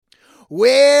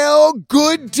Well,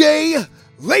 good day,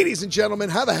 ladies and gentlemen.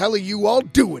 How the hell are you all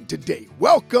doing today?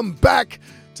 Welcome back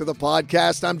to the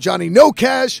podcast. I'm Johnny No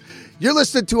Cash. You're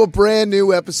listening to a brand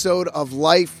new episode of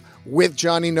Life with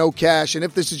Johnny No Cash. And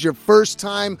if this is your first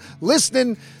time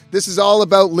listening, this is all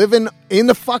about living in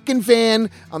the fucking van,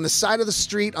 on the side of the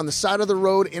street, on the side of the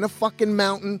road, in a fucking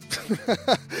mountain.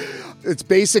 It's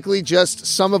basically just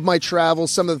some of my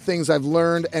travels, some of the things I've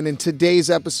learned. And in today's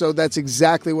episode, that's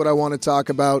exactly what I want to talk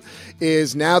about,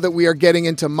 is now that we are getting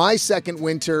into my second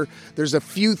winter, there's a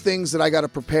few things that I got to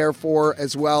prepare for,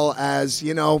 as well as,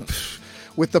 you know,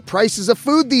 with the prices of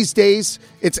food these days,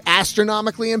 it's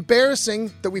astronomically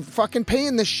embarrassing that we fucking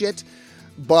paying this shit.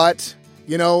 But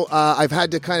you know, I've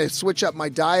had to kind of switch up my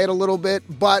diet a little bit,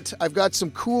 but I've got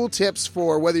some cool tips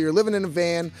for whether you're living in a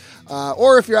van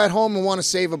or if you're at home and want to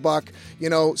save a buck, you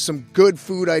know, some good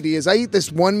food ideas. I eat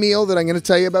this one meal that I'm going to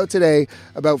tell you about today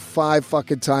about 5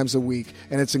 fucking times a week,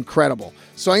 and it's incredible.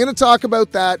 So I'm going to talk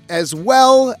about that, as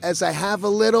well as I have a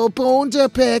little bone to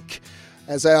pick,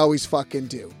 as I always fucking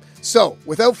do. So,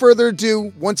 without further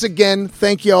ado, once again,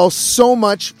 thank you all so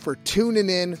much for tuning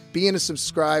in, being a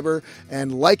subscriber,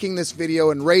 and liking this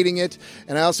video and rating it.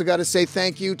 And I also got to say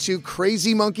thank you to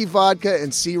Crazy Monkey Vodka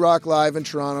and Sea Rock Live in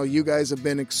Toronto. You guys have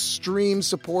been extreme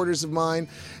supporters of mine,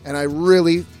 and I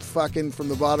really fucking, from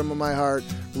the bottom of my heart,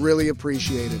 really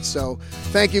appreciate it. So,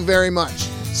 thank you very much.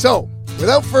 So,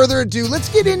 without further ado, let's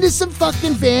get into some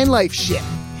fucking van life shit.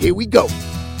 Here we go.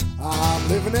 I'm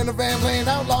living in a van playing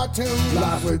outlaw tunes.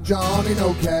 Live with Johnny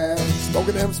No Cash.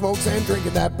 Smoking them smokes and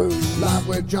drinking that booze. Live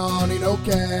with Johnny No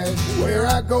Cash. Where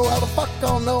I go, how the fuck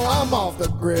I'll know. I'm off the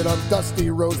grid on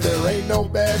dusty roads. There ain't no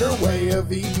better way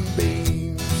of eating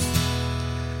beans.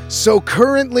 So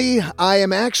currently, I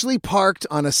am actually parked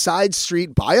on a side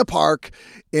street by a park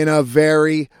in a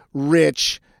very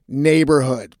rich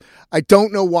neighborhood. I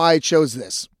don't know why I chose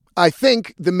this. I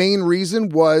think the main reason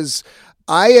was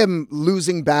I am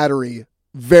losing battery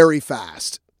very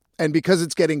fast. And because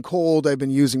it's getting cold, I've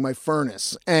been using my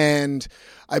furnace. And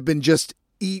I've been just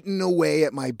eating away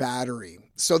at my battery.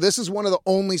 So this is one of the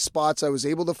only spots I was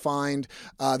able to find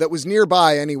that was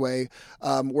nearby anyway,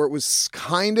 where it was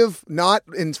kind of not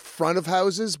in front of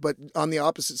houses, but on the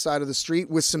opposite side of the street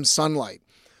with some sunlight.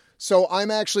 So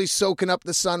I'm actually soaking up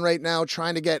the sun right now,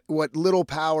 trying to get what little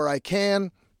power I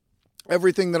can.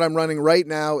 Everything that I'm running right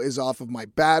now is off of my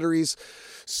batteries.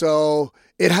 So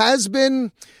it has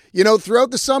been, you know,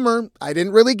 throughout the summer, I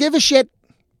didn't really give a shit.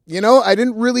 You know, I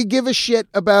didn't really give a shit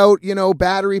about, you know,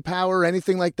 battery power or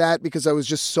anything like that, because I was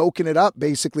just soaking it up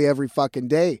basically every fucking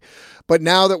day. But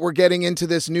now that we're getting into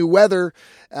this new weather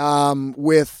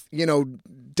with, you know,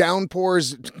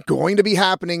 downpours going to be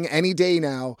happening any day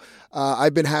now,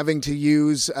 I've been having to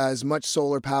use as much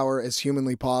solar power as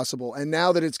humanly possible. And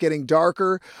now that it's getting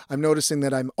darker, I'm noticing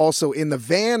that I'm also in the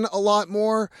van a lot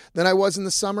more than I was in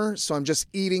the summer. So I'm just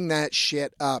eating that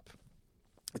shit up.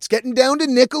 It's getting down to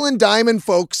nickel and diamond,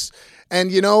 folks.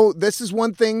 And, you know, this is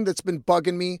one thing that's been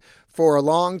bugging me for a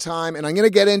long time, and I'm going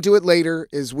to get into it later,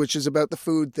 which is about the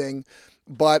food thing.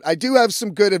 But I do have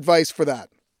some good advice for that.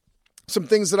 Some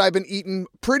things that I've been eating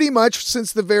pretty much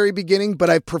since the very beginning, but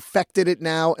I've perfected it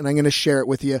now, and I'm going to share it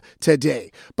with you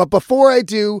today. But before I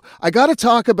do, I got to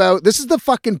talk about, this is the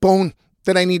fucking bone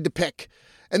that I need to pick.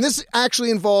 And this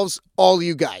actually involves all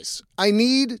you guys. I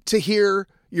need to hear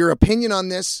your opinion on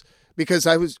this, because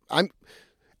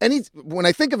when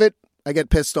I think of it, I get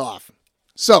pissed off.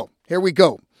 So here we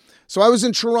go. So I was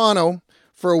in Toronto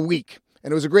for a week,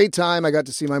 and it was a great time. I got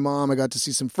to see my mom. I got to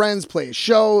see some friends, play a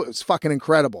show. It was fucking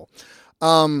incredible.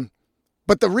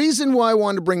 But the reason why I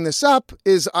wanted to bring this up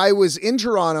is I was in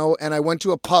Toronto, and I went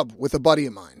to a pub with a buddy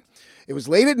of mine. It was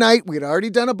late at night. We had already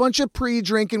done a bunch of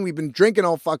pre-drinking. We've been drinking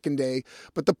all fucking day.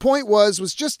 But the point was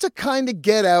just to kind of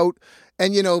get out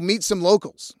and, you know, meet some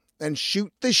locals and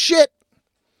shoot the shit.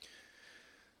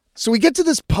 So we get to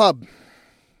this pub,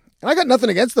 and I got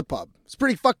nothing against the pub. It's a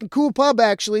pretty fucking cool pub,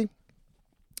 actually.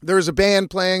 There was a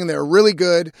band playing, and they're really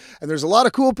good, and there's a lot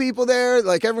of cool people there.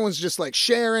 Like, everyone's just like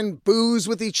sharing booze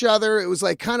with each other. It was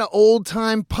like kind of old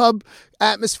time pub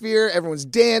atmosphere. Everyone's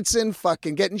dancing,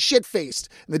 fucking getting shit-faced.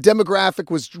 And the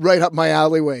demographic was right up my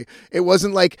alleyway. It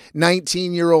wasn't like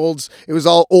 19-year-olds. It was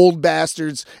all old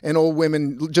bastards and old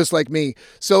women just like me.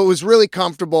 So it was really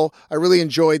comfortable. I really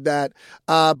enjoyed that.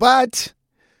 But,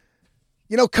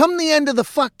 you know, come the end of the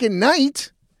fucking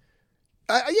night,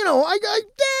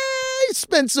 I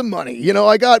spent some money. You know,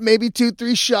 I got maybe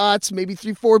 2-3 shots, maybe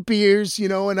 3-4 beers, you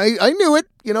know, and I knew it.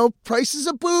 You know, prices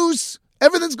of booze,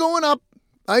 everything's going up.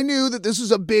 I knew that this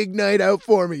was a big night out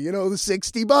for me, you know, the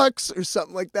 $60 or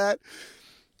something like that.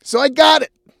 So I got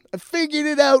it. I figured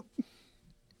it out.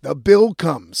 The bill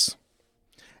comes.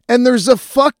 And there's a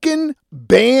fucking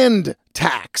band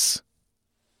tax.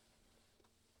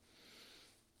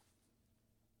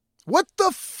 What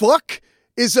the fuck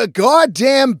is a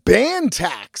goddamn band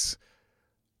tax?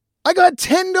 I got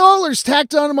 $10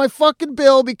 tacked onto my fucking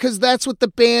bill because that's what the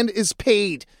band is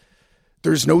paid.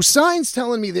 There's no signs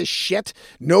telling me this shit.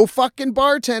 No fucking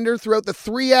bartender throughout the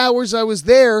 3 hours I was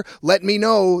there let me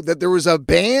know that there was a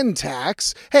band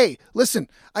tax. Hey, listen,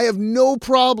 I have no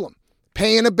problem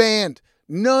paying a band.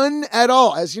 None at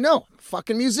all. As you know, I'm a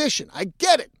fucking musician. I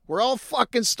get it. We're all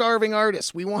fucking starving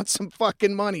artists. We want some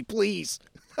fucking money, please.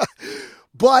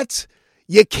 But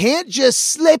you can't just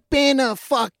slip in a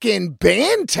fucking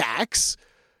band tax.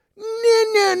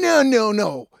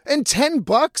 No. And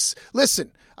 $10?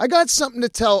 Listen, I got something to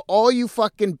tell all you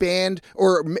fucking band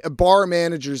or bar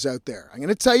managers out there. I'm going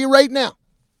to tell you right now.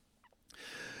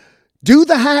 Do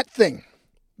the hat thing.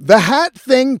 The hat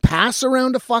thing, pass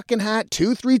around a fucking hat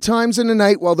 2-3 times in a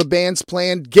night while the band's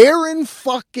playing.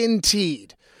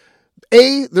 Guaranteed.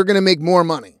 A, they're going to make more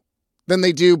money than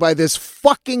they do by this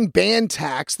fucking band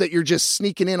tax that you're just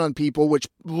sneaking in on people, which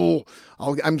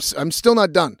I'm still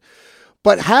not done.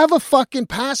 But have a fucking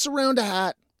pass around a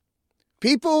hat.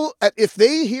 People, if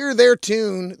they hear their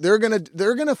tune, they're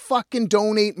gonna fucking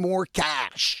donate more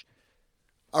cash.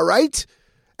 All right?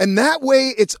 And that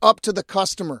way it's up to the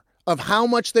customer of how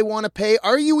much they want to pay.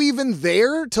 Are you even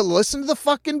there to listen to the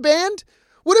fucking band?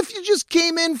 What if you just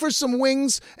came in for some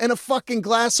wings and a fucking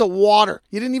glass of water?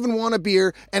 You didn't even want a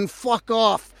beer and fuck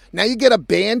off. Now you get a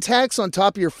band tax on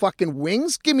top of your fucking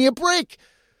wings? Give me a break.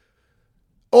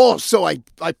 Oh, so I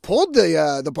pulled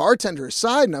the bartender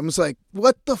aside and I was like,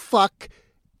 what the fuck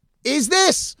is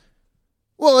this?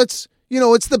 Well, it's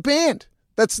the band.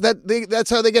 That's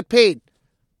how they get paid.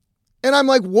 And I'm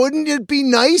like, wouldn't it be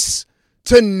nice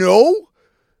to know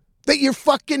that you're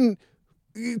fucking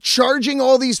charging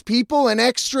all these people an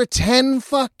extra 10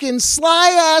 fucking sly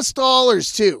ass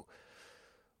dollars too?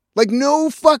 Like no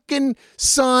fucking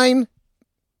sign.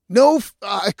 No,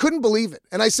 I couldn't believe it.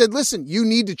 And I said, listen, you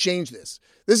need to change this.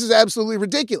 This is absolutely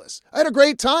ridiculous. I had a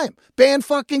great time. Band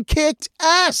fucking kicked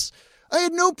ass. I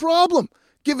had no problem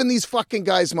giving these fucking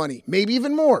guys money. Maybe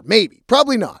even more. Maybe.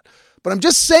 Probably not. But I'm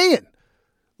just saying,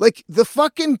 like the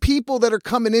fucking people that are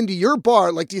coming into your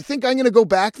bar, like, do you think I'm going to go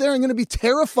back there? I'm going to be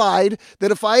terrified that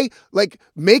if I like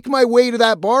make my way to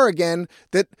that bar again,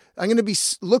 that I'm going to be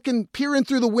peering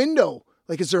through the window.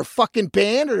 Like, is there a fucking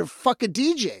band or a fucking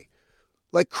DJ?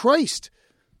 Like, Christ.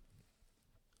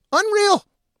 Unreal.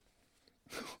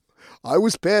 I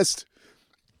was pissed.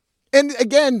 And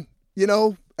again,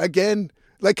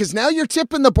 like, cause now you're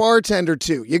tipping the bartender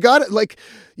too. You got it. Like,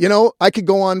 I could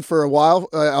go on for a while.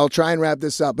 I'll try and wrap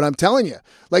this up, but I'm telling you,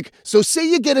 like, so say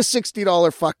you get a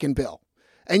 $60 fucking bill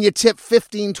and you tip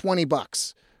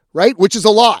 $15-$20, right? Which is a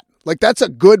lot. Like, that's a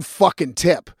good fucking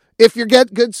tip. If you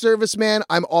get good service, man,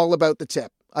 I'm all about the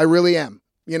tip. I really am.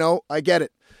 I get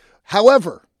it.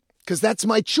 However, cause that's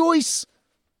my choice,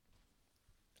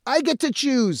 I get to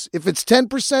choose if it's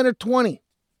 10% or 20%.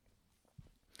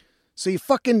 So you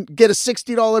fucking get a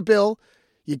 $60 bill,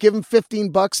 you give them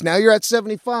 $15, now you're at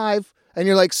 $75, and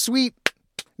you're like, sweet,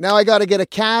 now I got to get a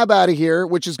cab out of here,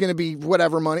 which is going to be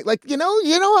whatever money. Like, you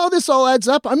know how this all adds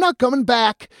up? I'm not coming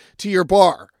back to your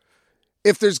bar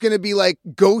if there's going to be like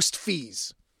ghost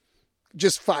fees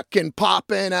just fucking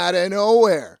popping out of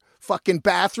nowhere. Fucking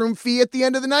bathroom fee at the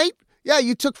end of the night? Yeah,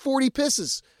 you took 40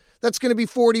 pisses. That's going to be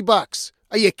 $40.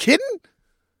 Are you kidding?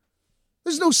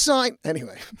 There's no sign.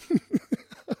 Anyway,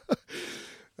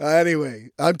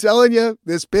 I'm telling you,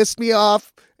 this pissed me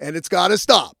off and it's got to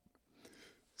stop.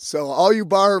 So all you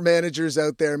bar managers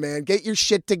out there, man, get your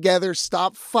shit together.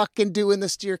 Stop fucking doing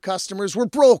this to your customers. We're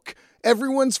broke.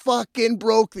 Everyone's fucking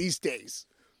broke these days.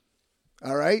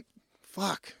 All right?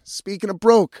 Fuck. Speaking of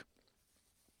broke,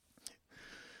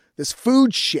 this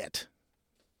food shit.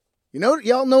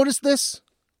 Y'all notice this?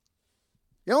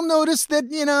 Y'all notice that,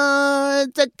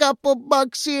 it's a couple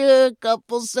bucks here, a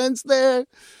couple cents there.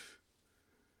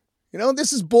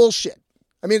 This is bullshit.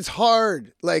 I mean, it's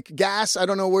hard. Like gas, I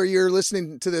don't know where you're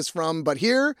listening to this from, but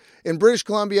here in British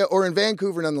Columbia or in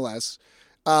Vancouver nonetheless,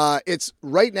 it's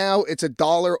right now, it's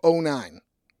 $1.09.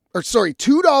 Or sorry,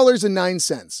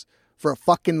 $2.09 for a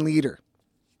fucking liter.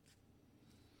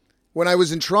 When I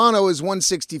was in Toronto, it was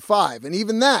 $1.65. And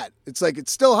even that, it's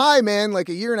still high, man. Like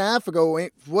a year and a half ago,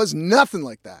 it was nothing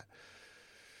like that.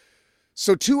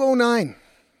 So $2.09,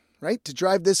 right? To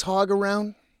drive this hog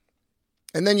around.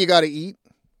 And then you got to eat,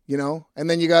 and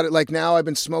then you got to, like, now I've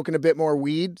been smoking a bit more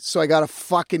weed, so I got to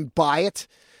fucking buy it.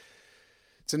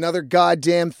 It's another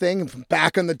goddamn thing. I'm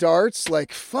back on the darts.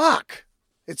 Like, fuck.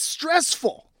 It's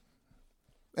stressful.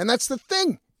 And that's the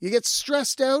thing. You get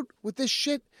stressed out with this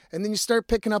shit, and then you start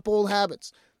picking up old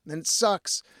habits. And it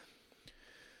sucks.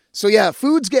 So yeah,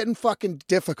 food's getting fucking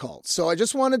difficult. So I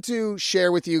just wanted to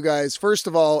share with you guys, first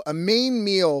of all, a main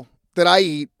meal that I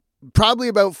eat probably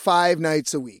about 5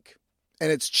 nights a week.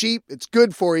 And it's cheap, it's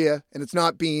good for you, and it's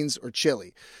not beans or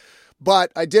chili.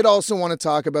 But I did also want to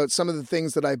talk about some of the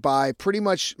things that I buy. Pretty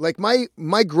much, like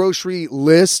my grocery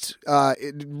list,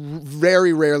 it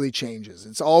very rarely changes.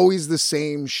 It's always the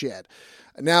same shit.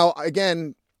 Now,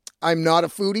 again, I'm not a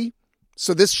foodie,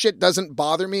 so this shit doesn't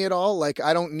bother me at all. Like,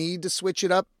 I don't need to switch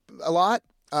it up a lot.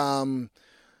 I'm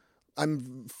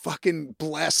fucking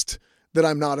blessed that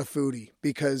I'm not a foodie,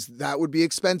 because that would be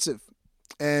expensive.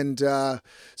 And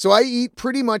so I eat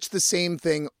pretty much the same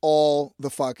thing all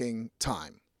the fucking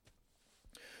time.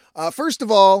 First of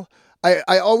all,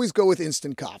 I always go with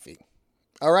instant coffee.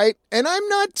 All right? And I'm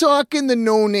not talking the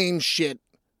no-name shit.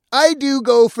 I do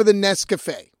go for the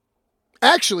Nescafe.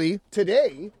 Actually,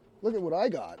 today, look at what I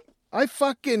got. I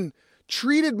fucking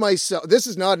treated myself. This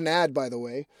is not an ad, by the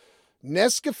way.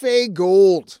 Nescafe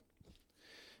Gold.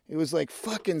 It was like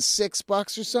fucking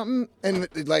 $6 or something. And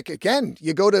like, again,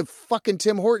 you go to fucking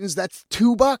Tim Hortons, that's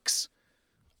 $2.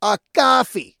 A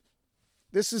coffee.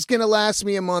 This is going to last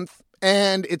me a month,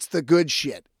 and it's the good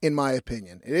shit, in my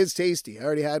opinion. It is tasty. I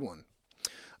already had one.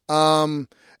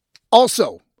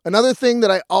 Also, another thing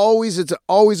that it's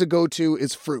always a go-to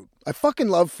is fruit. I fucking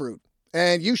love fruit.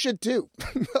 And you should too.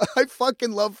 I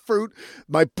fucking love fruit.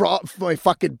 My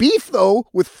fucking beef, though,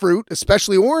 with fruit,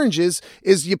 especially oranges,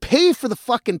 is you pay for the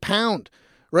fucking pound,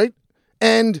 right?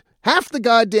 And half the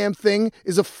goddamn thing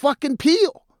is a fucking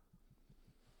peel.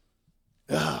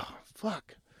 Ah,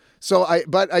 fuck. So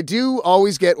but I do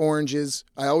always get oranges.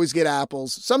 I always get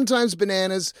apples. Sometimes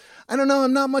bananas. I don't know.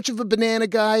 I'm not much of a banana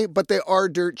guy, but they are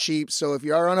dirt cheap. So if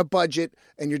you are on a budget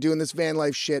and you're doing this van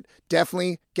life shit,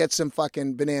 definitely get some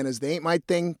fucking bananas. They ain't my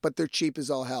thing, but they're cheap as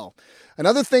all hell.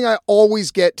 Another thing I always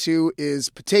get to is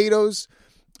potatoes,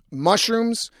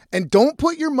 mushrooms, and don't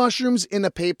put your mushrooms in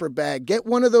a paper bag. Get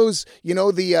one of those,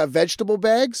 the vegetable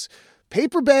bags.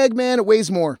 Paper bag, man, it weighs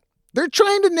more. They're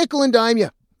trying to nickel and dime you.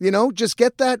 Just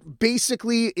get that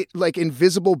basically like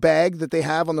invisible bag that they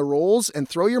have on the rolls and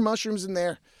throw your mushrooms in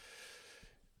there.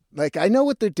 Like, I know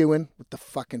what they're doing with the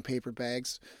fucking paper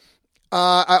bags.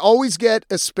 I always get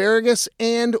asparagus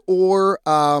and or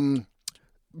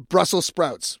Brussels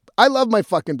sprouts. I love my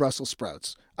fucking Brussels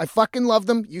sprouts. I fucking love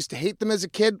them. Used to hate them as a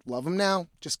kid. Love them now.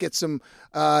 Just get some,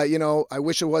 I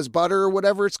wish it was butter or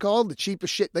whatever it's called. The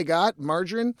cheapest shit they got.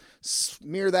 Margarine.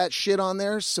 Smear that shit on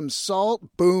there. Some salt.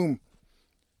 Boom.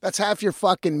 That's half your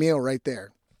fucking meal right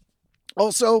there.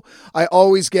 Also, I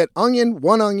always get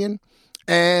one onion,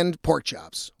 and pork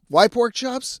chops. Why pork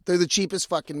chops? They're the cheapest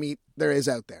fucking meat there is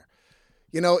out there.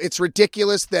 It's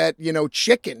ridiculous that,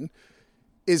 chicken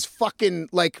is fucking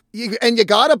like, and you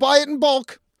gotta buy it in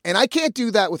bulk. And I can't do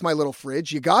that with my little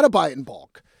fridge. You gotta buy it in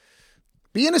bulk.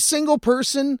 Being a single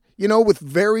person, with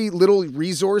very little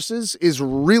resources is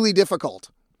really difficult.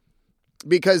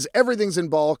 Because everything's in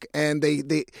bulk, and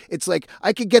it's like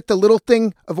I could get the little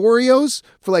thing of Oreos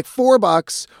for like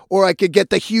 $4, or I could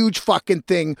get the huge fucking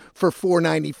thing for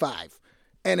 $4.95.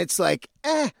 And it's like,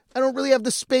 I don't really have the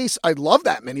space. I'd love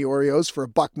that many Oreos for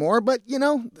 $1 more, but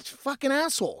fucking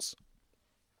assholes.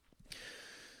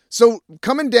 So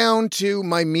coming down to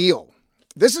my meal.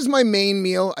 This is my main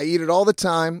meal. I eat it all the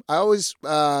time. I always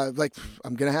I'm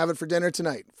going to have it for dinner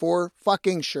tonight, for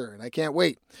fucking sure. And I can't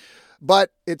wait.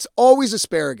 But it's always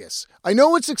asparagus. I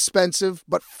know it's expensive,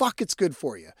 but fuck, it's good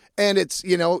for you. And it's,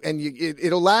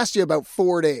 it'll last you about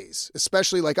 4 days.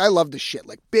 Especially, like, I love the shit.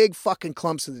 Like, big fucking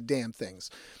clumps of the damn things.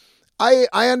 I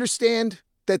understand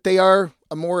that they are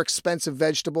a more expensive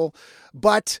vegetable.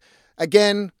 But,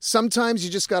 again, sometimes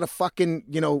you just gotta fucking,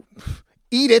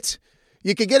 eat it.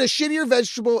 You could get a shittier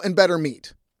vegetable and better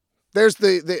meat. There's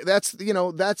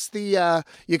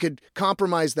you could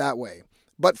compromise that way.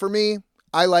 But for me,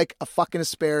 I like a fucking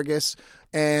asparagus,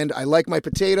 and I like my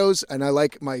potatoes, and I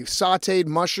like my sauteed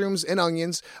mushrooms and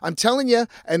onions. I'm telling you,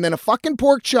 and then a fucking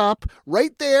pork chop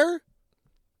right there.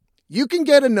 You can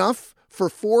get enough for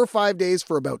 4 or 5 days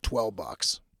for about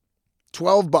 $12.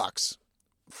 $12.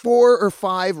 4 or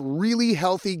 5 really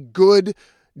healthy, good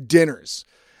dinners.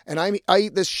 And I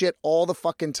eat this shit all the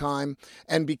fucking time.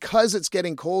 And because it's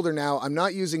getting colder now, I'm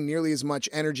not using nearly as much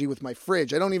energy with my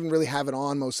fridge. I don't even really have it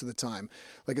on most of the time.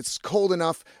 Like, it's cold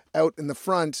enough out in the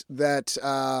front that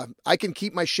I can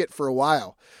keep my shit for a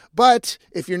while. But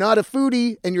if you're not a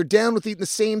foodie and you're down with eating the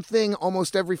same thing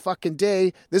almost every fucking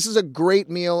day, this is a great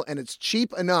meal, and it's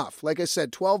cheap enough. Like I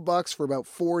said, $12 for about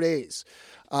 4 days.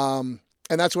 And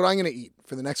that's what I'm going to eat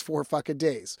for the next 4 fucking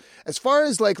days. As far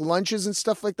as like lunches and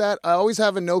stuff like that, I always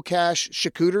have a no cash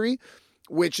charcuterie,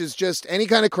 which is just any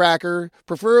kind of cracker,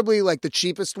 preferably like the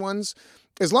cheapest ones.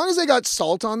 As long as they got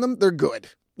salt on them, they're good.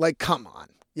 Like, come on,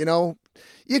 you know,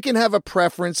 you can have a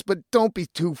preference, but don't be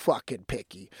too fucking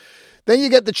picky. Then you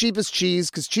get the cheapest cheese,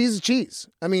 because cheese is cheese.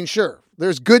 I mean, sure,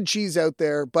 there's good cheese out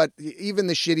there, but even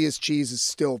the shittiest cheese is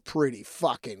still pretty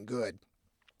fucking good.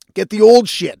 Get the old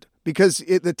shit, because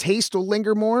the taste will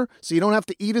linger more, so you don't have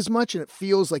to eat as much, and it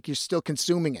feels like you're still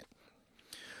consuming it.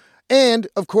 And,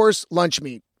 of course, lunch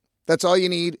meat. That's all you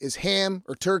need is ham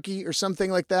or turkey or something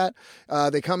like that.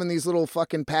 They come in these little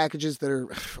fucking packages that are,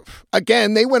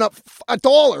 again, they went up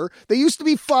 $1. They used to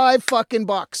be $5 fucking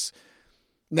bucks.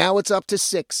 Now it's up to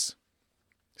 $6.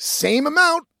 Same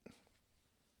amount.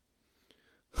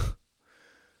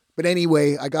 But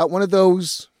anyway, I got one of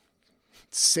those.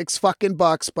 $6 fucking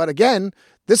bucks. But again,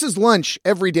 this is lunch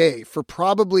every day for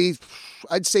probably,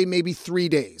 I'd say maybe 3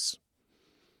 days.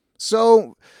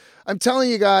 So I'm telling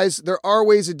you guys, there are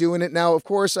ways of doing it. Now, of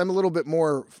course, I'm a little bit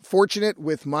more fortunate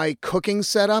with my cooking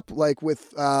setup. Like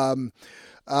with Old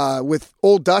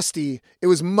Dusty, it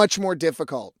was much more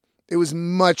difficult. It was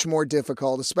much more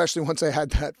difficult, especially once I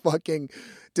had that fucking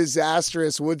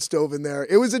disastrous wood stove in there.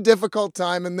 It was a difficult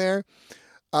time in there.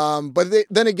 But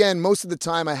then again, most of the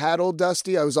time I had Old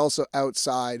Dusty, I was also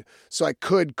outside, so I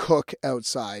could cook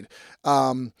outside.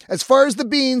 As far as the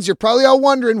beans, you're probably all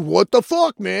wondering, what the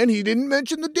fuck, man? He didn't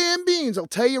mention the damn beans. I'll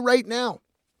tell you right now.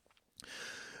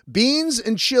 Beans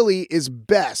and chili is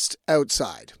best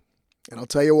outside, and I'll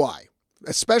tell you why.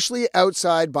 Especially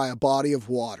outside by a body of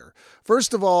water.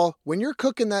 First of all, when you're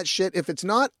cooking that shit, if it's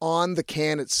not on the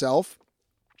can itself,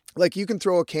 like you can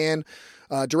throw a can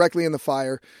directly in the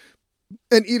fire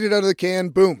and eat it out of the can,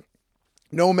 boom,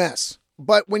 no mess.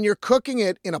 But when you're cooking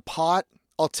it in a pot,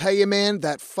 I'll tell you, man,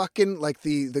 that fucking, like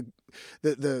the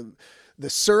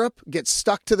syrup gets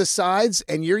stuck to the sides,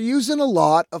 and you're using a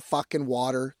lot of fucking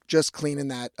water just cleaning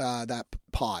that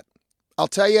pot. I'll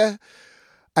tell you,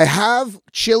 I have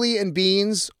chili and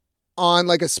beans on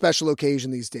like a special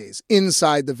occasion these days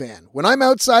inside the van. When I'm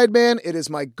outside, man, it is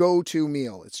my go-to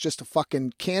meal. It's just a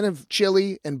fucking can of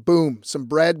chili and boom, some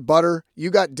bread, butter.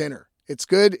 You got dinner. It's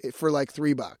good for like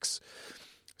 $3.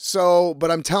 So, but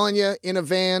I'm telling you, in a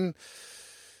van,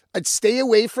 I'd stay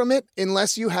away from it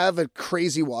unless you have a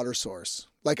crazy water source.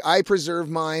 Like I preserve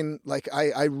mine. Like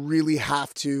I really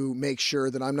have to make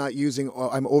sure that I'm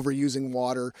overusing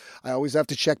water. I always have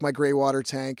to check my gray water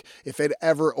tank. If it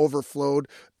ever overflowed,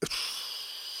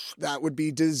 that would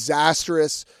be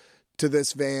disastrous to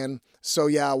this van. So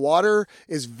yeah, water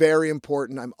is very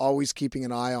important. I'm always keeping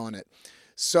an eye on it.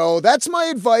 So that's my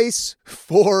advice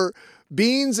for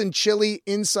beans and chili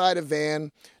inside a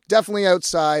van. Definitely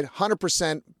outside,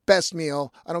 100% best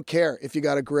meal. I don't care if you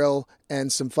got a grill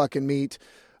and some fucking meat.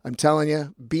 I'm telling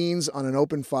you, beans on an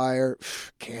open fire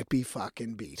can't be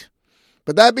fucking beat.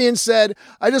 But that being said,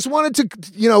 I just wanted to,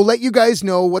 let you guys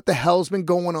know what the hell's been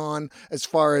going on as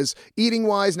far as eating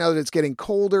wise now that it's getting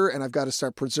colder and I've got to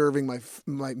start preserving my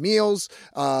meals,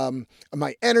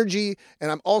 my energy.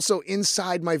 And I'm also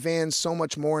inside my van so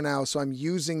much more now. So I'm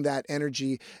using that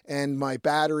energy and my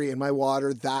battery and my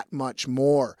water that much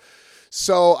more.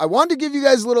 So I wanted to give you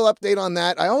guys a little update on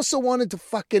that. I also wanted to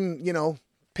fucking,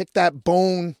 pick that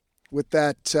bone with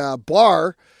that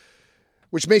bar,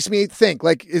 which makes me think,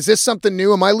 like, is this something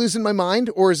new? Am I losing my mind?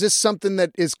 Or is this something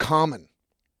that is common?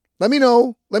 Let me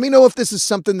know. Let me know if this is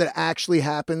something that actually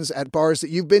happens at bars that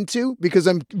you've been to, because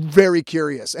I'm very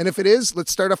curious. And if it is,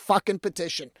 let's start a fucking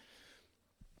petition.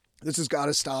 This has got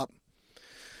to stop.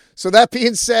 So that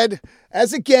being said,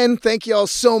 thank you all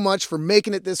so much for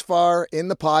making it this far in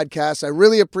the podcast. I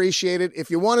really appreciate it. If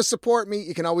you want to support me,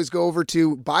 you can always go over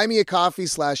to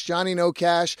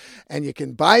buymeacoffee.com/JohnnyNoCash, and you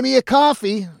can buy me a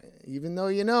coffee, even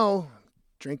though,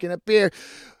 drinking a beer.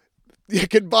 You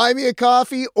can buy me a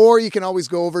coffee, or you can always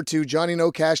go over to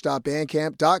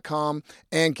johnnynocash.bandcamp.com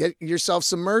and get yourself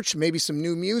some merch, maybe some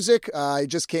new music. I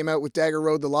just came out with Dagger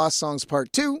Road, The Lost Songs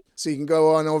Part 2, so you can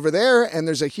go on over there, and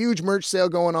there's a huge merch sale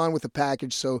going on with the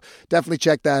package, so definitely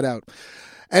check that out.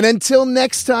 And until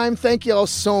next time, thank you all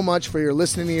so much for your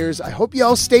listening ears. I hope you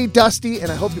all stay dusty,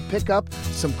 and I hope you pick up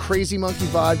some Crazy Monkey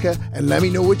vodka, and let me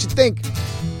know what you think.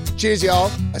 Cheers, y'all.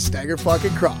 A stagger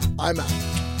fucking crop. I'm out.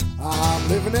 I'm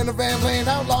living in a van playing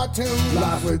outlaw tunes.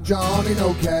 Live with Johnny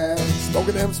No Cash.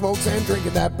 Smoking them smokes and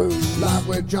drinking that booze. Live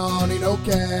with Johnny No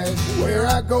Cash. Where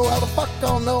I go, how the fuck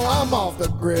don't know. I'm off the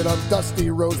grid on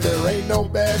dusty roads. There ain't no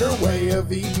better way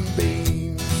of eating beans.